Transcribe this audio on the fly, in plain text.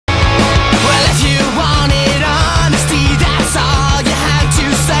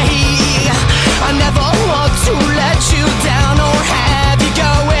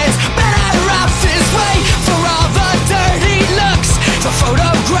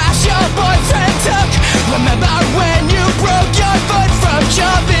photographs your boyfriend took. Remember when you broke your foot from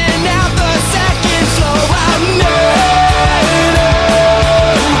jumping out the second floor? I'm not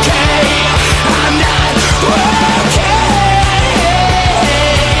okay. I'm not okay.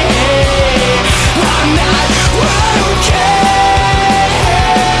 I'm not okay.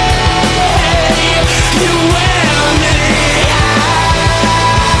 You wear me out.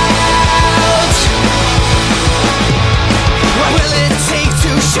 What will it take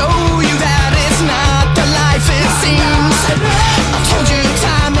to show you that it's not the life it seems? I've told you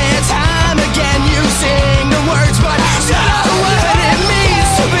time and time again, you sing the words, but you know what it means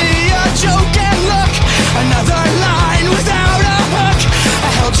to be a joke. And look, another line without a hook. I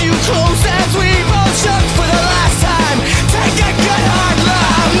held you close as we both shook for the last time. Take a good hard look.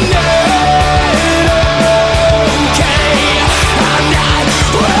 I'm not okay. I'm not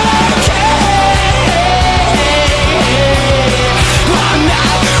okay. I'm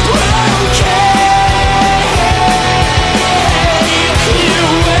not okay. You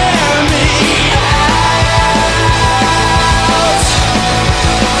wear me out.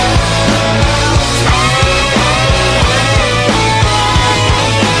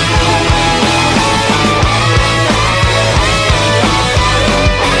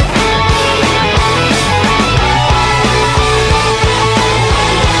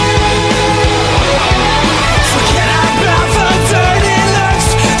 Forget about the dirty looks,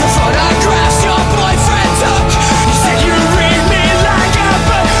 the photographs your boyfriend took. You said you'd read me like a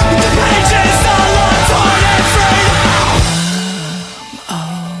book, with the pages all torn and frayed.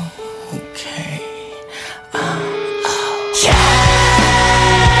 I'm okay. I'm okay.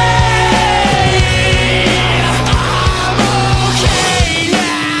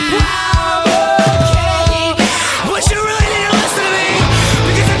 But you really need to listen to me,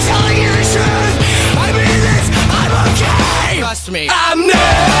 because I'm telling you the truth. I mean this, I'm okay. Trust me. I'm not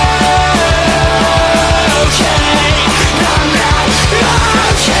okay. I'm not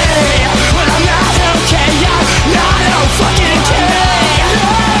okay. When I'm not okay, I'm not fucking okay.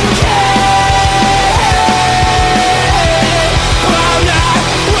 I'm not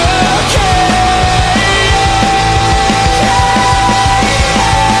okay.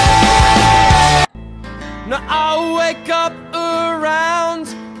 Now I'll wake up around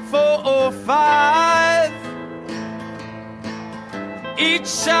 4 or 5. Eat,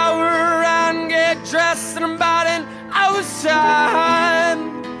 shower, and get dressed in about an hour's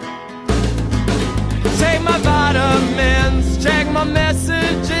time. Take my vitamins, check my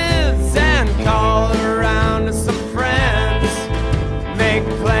messages, and call around to some friends. Make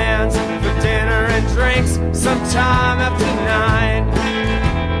plans for dinner and drinks sometime after 9.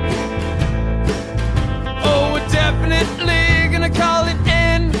 Oh, we're definitely gonna call it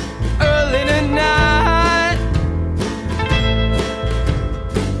in early tonight.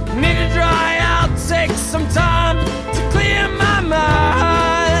 Need to dry out, take some time to clear my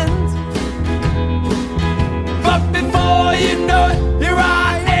mind. But before you know it, here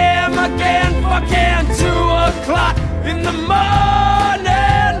I am again, fucking 2 o'clock in the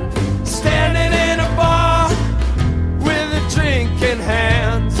morning, standing in a bar with a drink in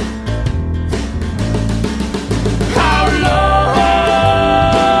hand. How low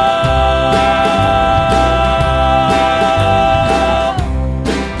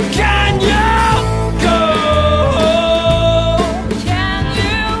can you go? Can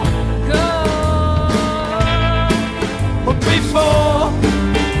you go before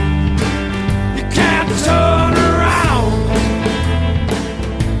you can't turn around?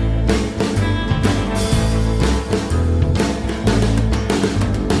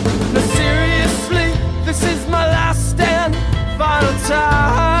 Now seriously, this is my last and final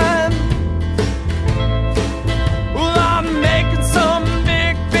time. Well, I'm making some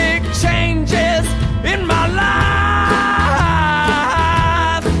big, big changes in my life.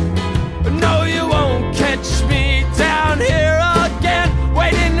 But no, you won't catch me down here again,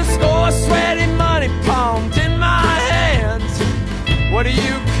 waiting to score, sweaty money palmed in my hands. What are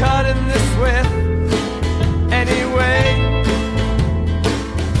you cutting this with anyway?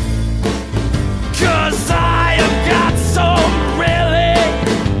 'Cause I have got some really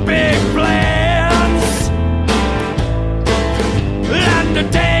big plans, and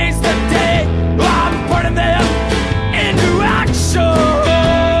today's the day I'm putting them into action.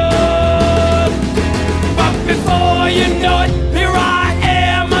 But before you know it, here I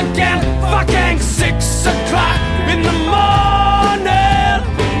am again, fucking 6 o'clock in the morning,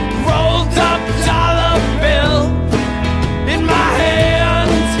 rolled up dollar bill in my hand.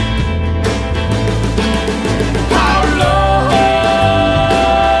 How low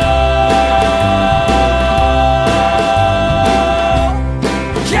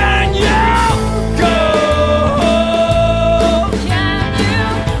can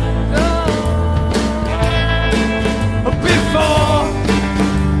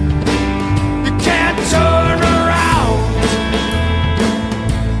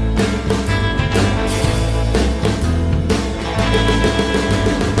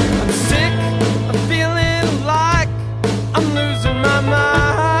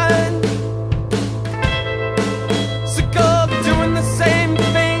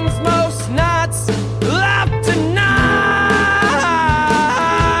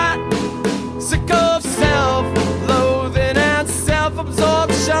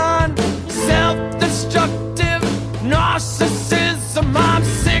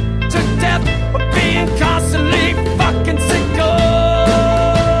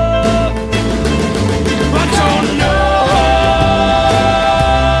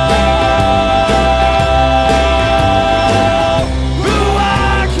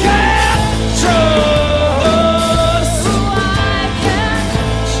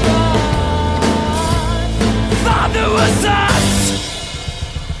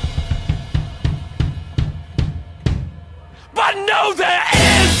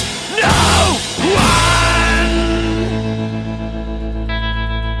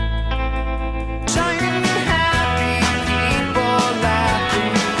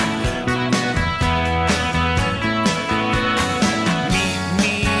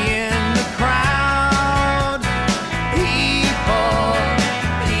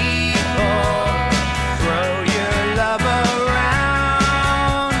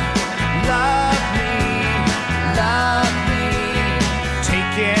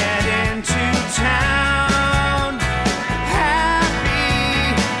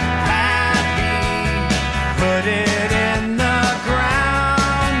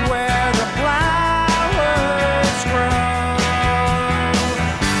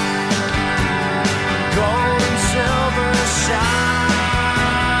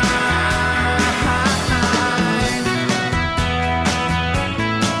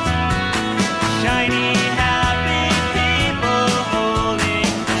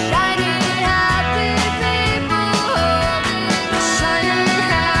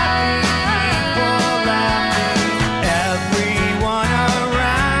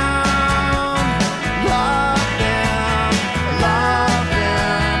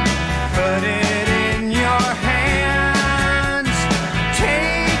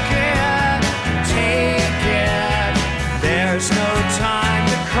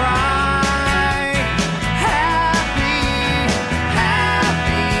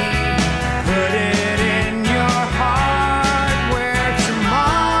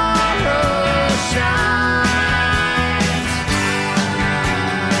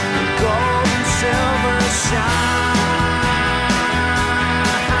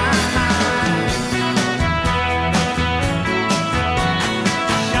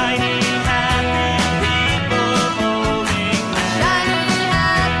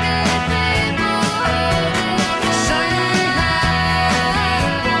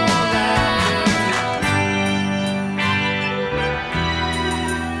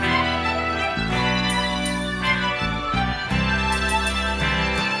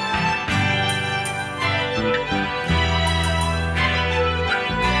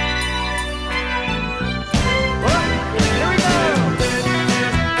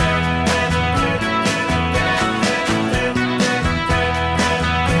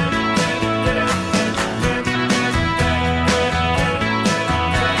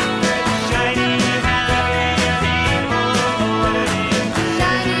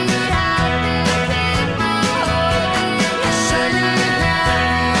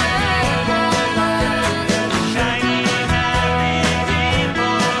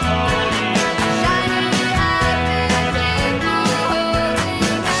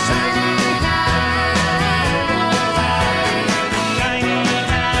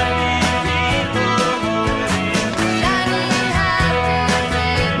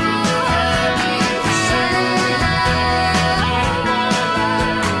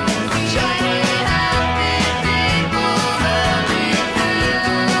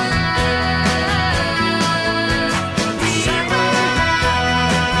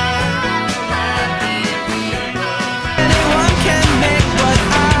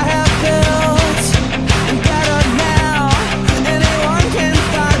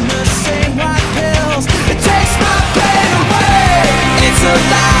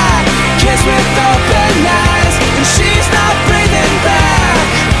kiss with open eyes, and she's not breathing back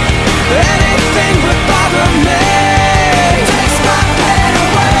anything but bother me. Takes my pain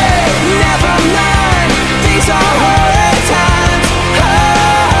away, never mind, these are her times. Oh,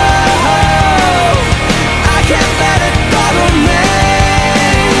 I can't let it bother me.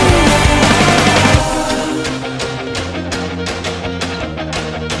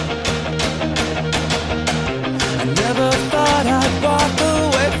 I never thought I'd walk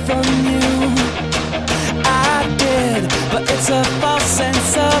away from you. I did, but it's a false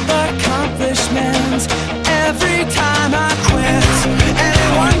sense of accomplishment. Every time I quit,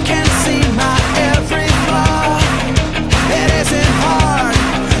 anyone can see my every flaw. It isn't hard,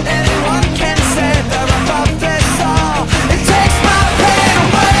 anyone can say they're above this all. It takes my pain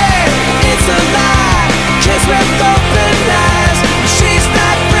away, it's a lie, kiss with open eyes, she's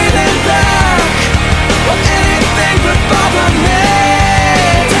not breathing back or anything but bother me.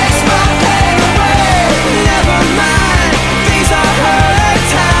 Takes my pain away, never mind, these are her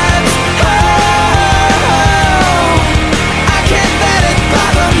times. Oh, I can't let it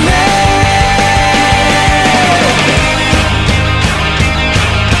bother me.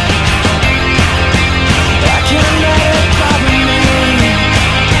 I can't let it bother me.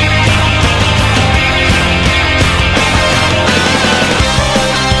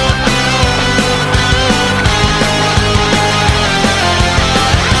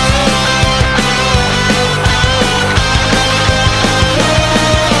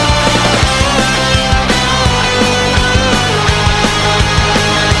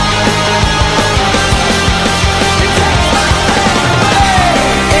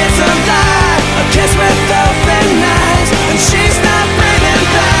 It's a lie, a kiss with open eyes, and she's not breathing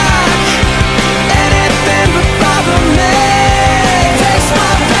back anything but bother me. Takes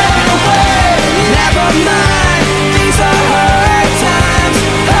my pain away, never mind, these are her times.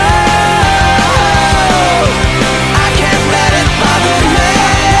 Oh, I can't let it bother me.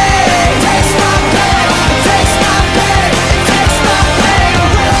 Takes my pain, takes my pain, takes my pain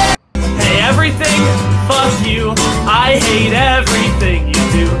away. Hey everything, fuck you. I hate everything you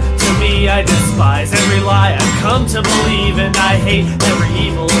do. To me I despise every lie I've come to believe, and I hate every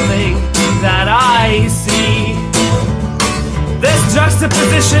evil thing that I see. This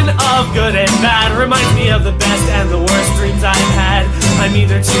juxtaposition of good and bad reminds me of the best and the worst dreams I've had. I'm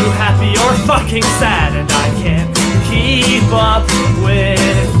either too happy or fucking sad, and I can't keep up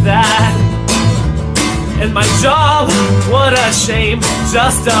with that. And my job, what a shame,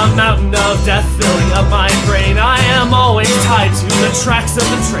 just a mountain of death filling up my brain. I am always tied to the tracks of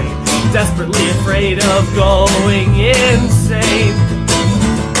the train, desperately afraid of going insane.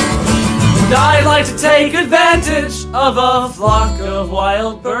 And I'd like to take advantage of a flock of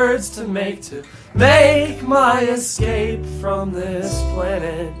wild birds to make my escape from this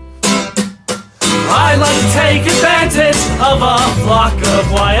planet. I'd like to take advantage of a flock of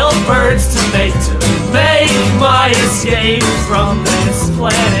wild birds to make my escape from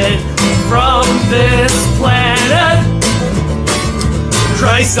this planet,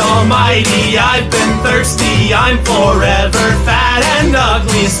 Christ almighty, I've been thirsty, I'm forever fat and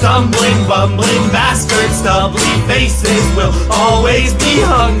ugly. Stumbling, bumbling bastards, stubbly faces will always be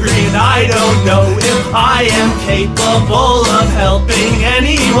hungry. And I don't know if I am capable of helping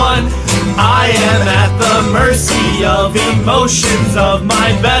anyone. I am at the mercy of emotions of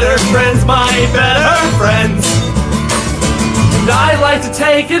my better friends, And I'd like to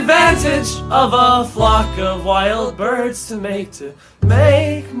take advantage of a flock of wild birds to make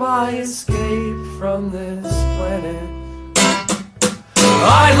my escape from this planet.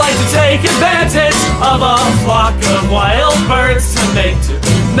 I'd like to take advantage of a flock of wild birds to make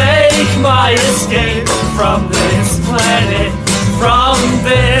my escape from this planet,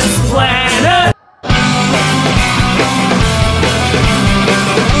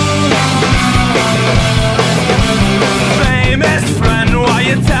 Famous friend, why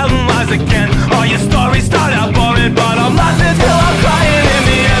you telling lies again? All your stories start out boring, but I'm laughing till I'm crying in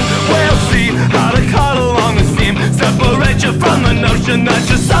the end. We'll see how to cut along the seam, separate you from the notion that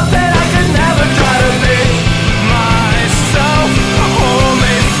you're something I could never try to be. Myself,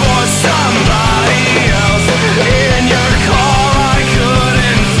 only for somebody else. In your call I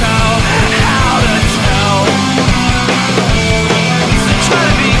couldn't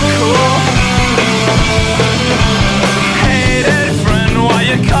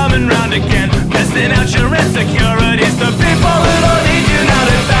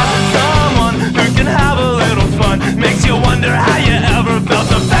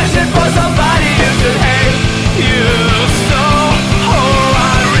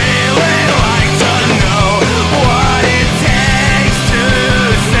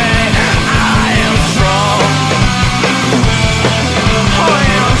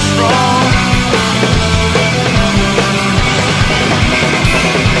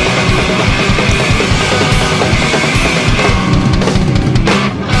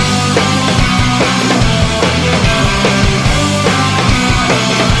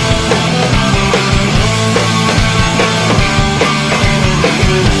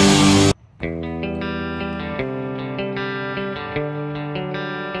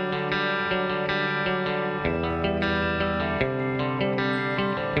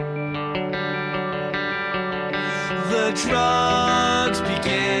drugs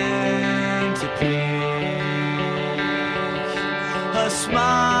begin to peak. A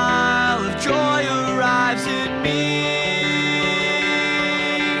smile of joy arrives in me.